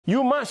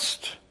You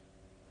must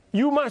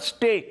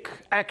take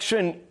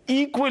action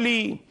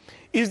equally.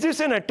 Is this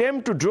an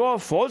attempt to draw a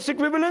false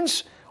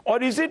equivalence,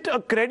 or is it a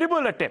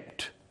credible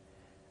attempt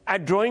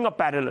at drawing a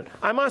parallel?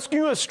 I'm asking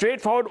you a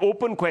straightforward,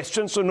 open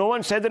question, so no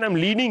one said that I'm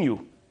leading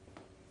you.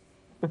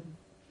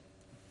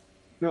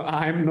 No,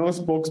 I'm no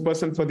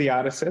spokesperson for the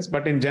RSS,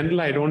 but in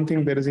general, I don't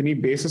think there is any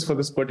basis for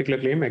this particular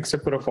claim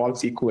except for a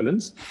false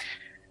equivalence.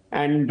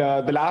 And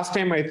the last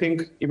time, I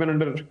think, even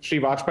under Sri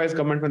Vajpayee's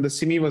government, when the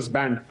SIMI was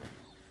banned,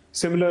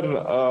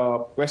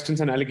 similar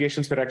questions and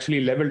allegations were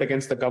actually leveled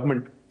against the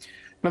government.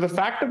 Now, the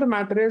fact of the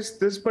matter is,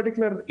 this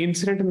particular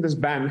incident in this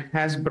ban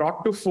has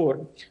brought to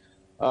fore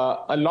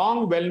a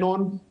long,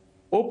 well-known,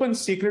 open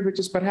secret, which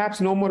is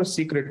perhaps no more a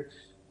secret,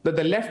 that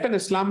the left and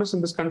Islamists in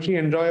this country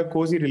enjoy a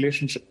cozy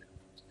relationship.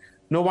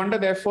 No wonder,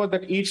 therefore,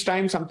 that each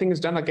time something is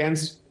done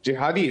against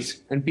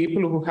jihadis and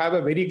people who have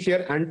a very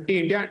clear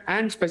anti-India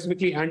and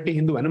specifically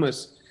anti-Hindu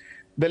animus,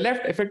 the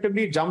left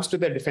effectively jumps to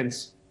their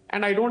defense.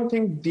 And I don't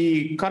think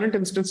the current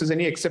instance is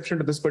any exception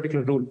to this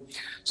particular rule.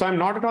 So I'm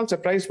not at all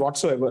surprised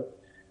whatsoever.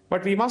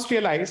 But we must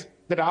realize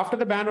that after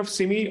the ban of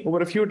SIMI,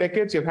 over a few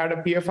decades, you've had a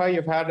PFI,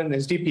 you've had an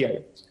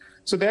SDPI.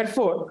 So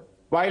therefore,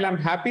 while I'm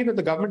happy that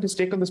the government has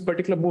taken this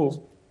particular move,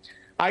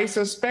 I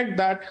suspect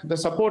that the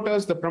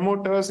supporters, the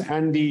promoters,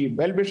 and the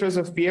well-wishers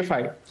of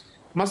PFI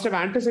must have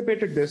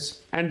anticipated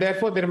this, and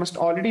therefore there must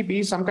already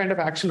be some kind of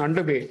action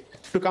underway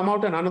to come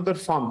out in another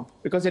form.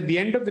 Because at the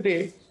end of the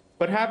day,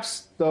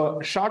 perhaps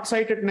the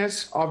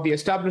short-sightedness of the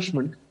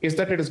establishment is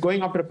that it is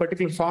going after a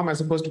particular form as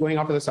opposed to going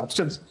after the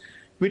substance,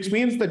 which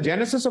means the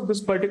genesis of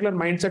this particular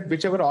mindset,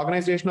 whichever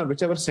organization or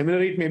whichever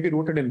seminary it may be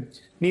rooted in,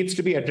 needs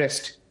to be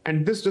addressed.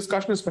 And this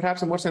discussion is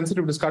perhaps a more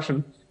sensitive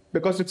discussion,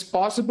 because it's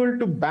possible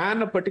to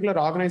ban a particular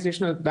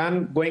organization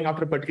than going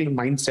after a particular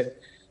mindset.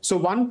 So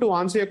one, to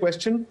answer your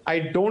question, I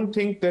don't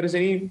think there is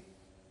any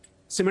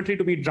symmetry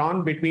to be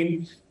drawn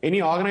between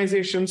any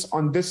organizations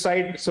on this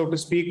side, so to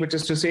speak, which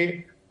is to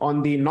say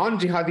on the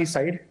non-jihadi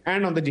side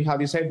and on the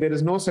jihadi side. There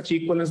is no such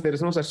equivalence, there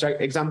is no such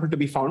example to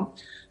be found.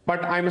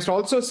 But I must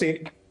also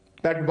say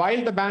that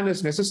while the ban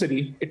is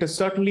necessary, it is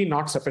certainly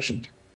not sufficient.